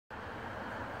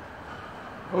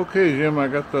Okay, Jim, I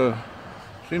got the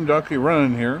steam donkey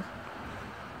running here.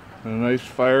 A nice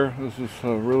fire. This is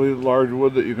a really large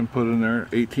wood that you can put in there,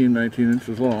 18, 19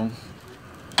 inches long.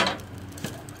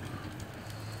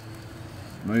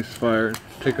 Nice fire. It's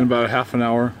taken about a half an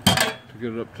hour to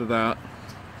get it up to that,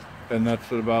 and that's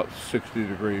at about 60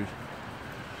 degrees.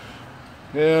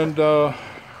 And a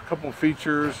couple of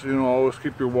features, always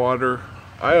keep your water.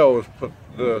 I always put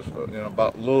this,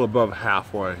 about a little above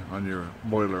halfway on your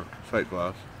boiler sight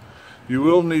glass. You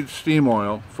will need steam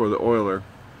oil for the oiler.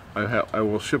 I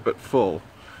will ship it full.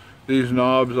 These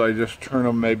knobs, I just turn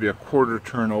them maybe a quarter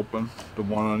turn open, the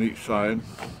one on each side.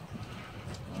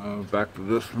 Back to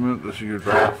this minute. This is your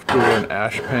draft door and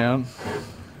ash pan.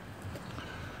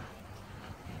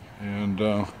 And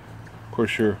of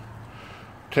course your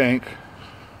tank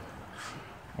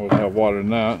will have water in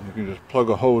that. You can just plug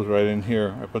a hose right in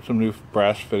here. I put some new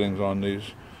brass fittings on these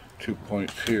 2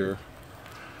 points here.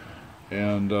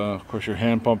 And of course your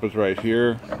hand pump is right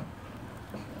here.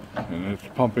 And it's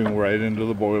pumping right into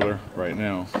the boiler right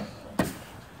now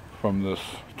from this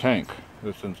tank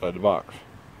that's inside the box.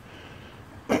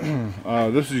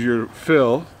 This is your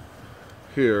fill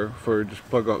here for just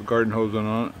plug a garden hose in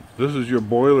on it. This is your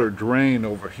boiler drain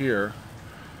over here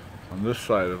on this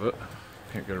side of it.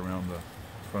 Can't get around the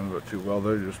front of it too well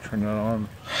there. Just turn that on.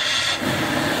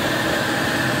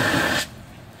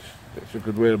 It's a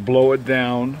good way to blow it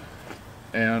down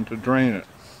and to drain it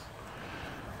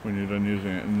when you're done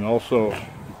using it. And also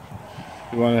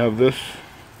you want to have this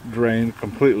drained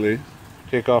completely.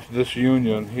 Take off this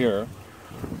union here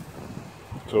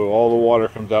so all the water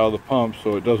comes out of the pump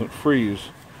so it doesn't freeze.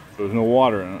 There's no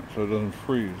water in it so it doesn't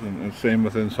freeze, and same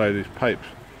with inside these pipes.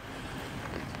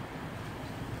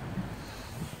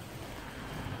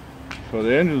 So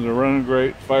the engines are running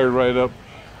great, fired right up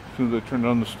as soon as I turned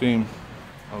on the steam.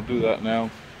 I'll do that now.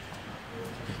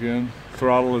 Again,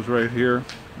 throttle is right here.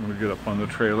 I'm going to get up on the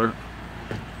trailer.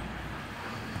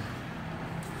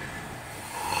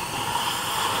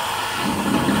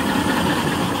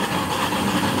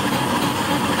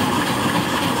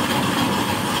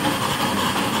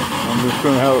 I'm just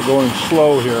going to have it going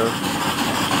slow here.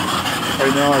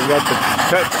 Right now I've got the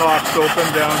pet cocks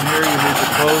open down here. You need to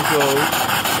close those.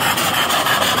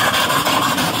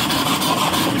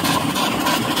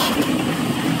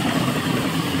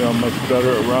 See how much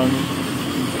better it runs.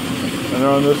 And they're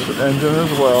on this engine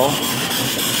as well.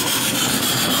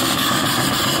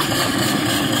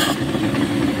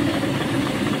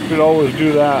 You should always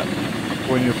do that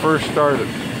when you first start it,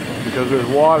 because there's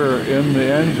water in the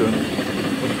engine,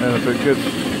 and if it gets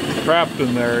trapped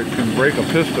in there, it can break a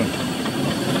piston.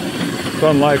 It's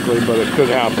unlikely, but it could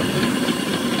happen.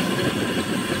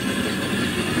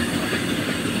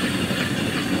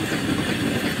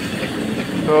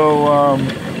 So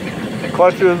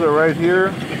clutches are right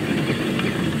here.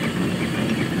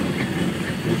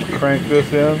 Just crank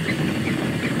this in,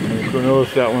 and you'll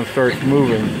notice that one starts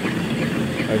moving.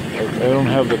 I don't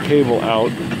have the cable out.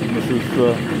 This is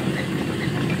the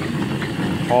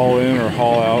haul in or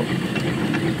haul out.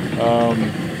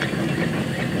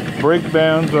 Brake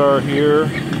bands are here.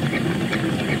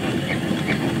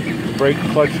 Brake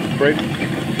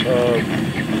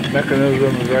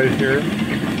mechanism is right here.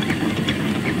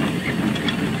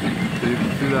 So you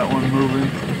can see that one moving.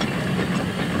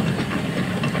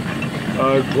 A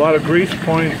lot of grease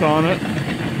points on it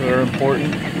that are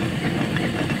important.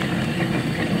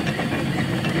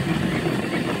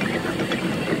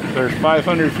 There's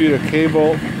 500 feet of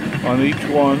cable on each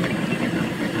one.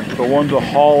 So one to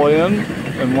haul in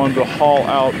and one to haul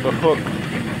out the hook.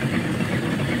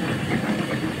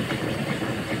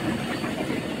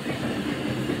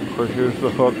 Of course, here's the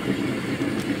hooks.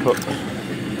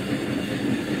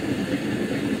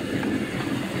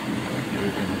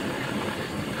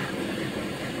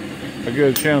 If I get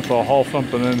a chance, I'll haul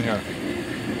something in here.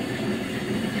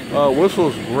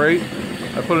 Whistle's great.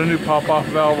 I put a new pop-off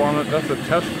valve on it. That's a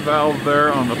test valve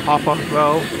there on the pop-off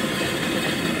valve,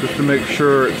 just to make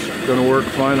sure it's going to work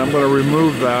fine. I'm going to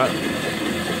remove that,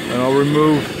 and I'll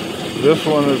remove this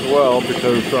one as well,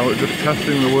 because I'm just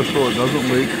testing the whistle. It doesn't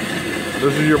leak.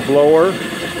 This is your blower.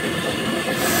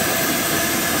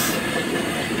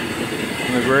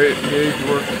 And the gauge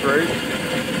works great.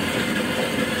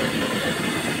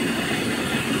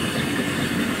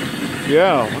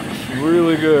 Yeah, it's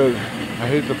really good. I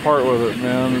hate to part with it,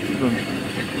 man. It's been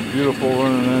a beautiful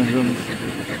running engine.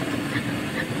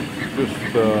 Just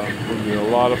would be a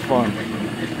lot of fun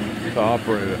to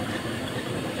operate it.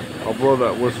 I'll blow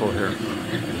that whistle here.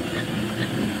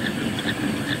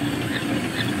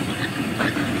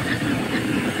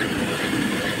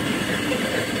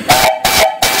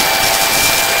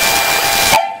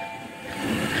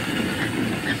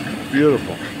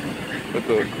 beautiful. With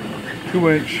the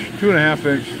 2.5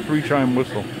 inch 3-chime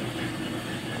whistle.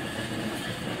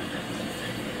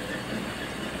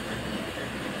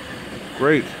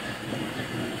 Great.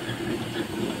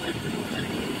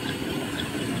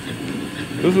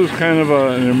 This is kind of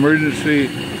an emergency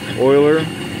oiler.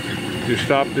 You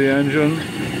stop the engine,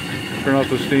 turn off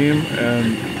the steam,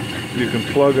 and you can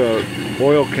plug a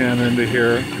oil can into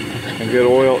here and get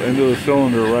oil into the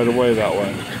cylinder right away that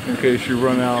way, in case you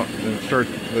run out and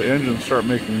the engines start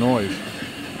making noise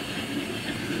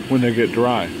when they get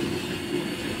dry.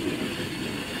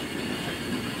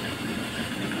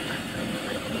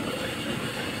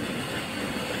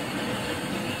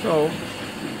 So,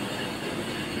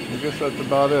 I guess that's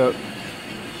about it.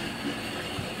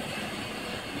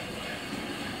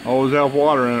 Always have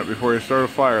water in it before you start a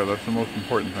fire. That's the most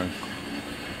important thing.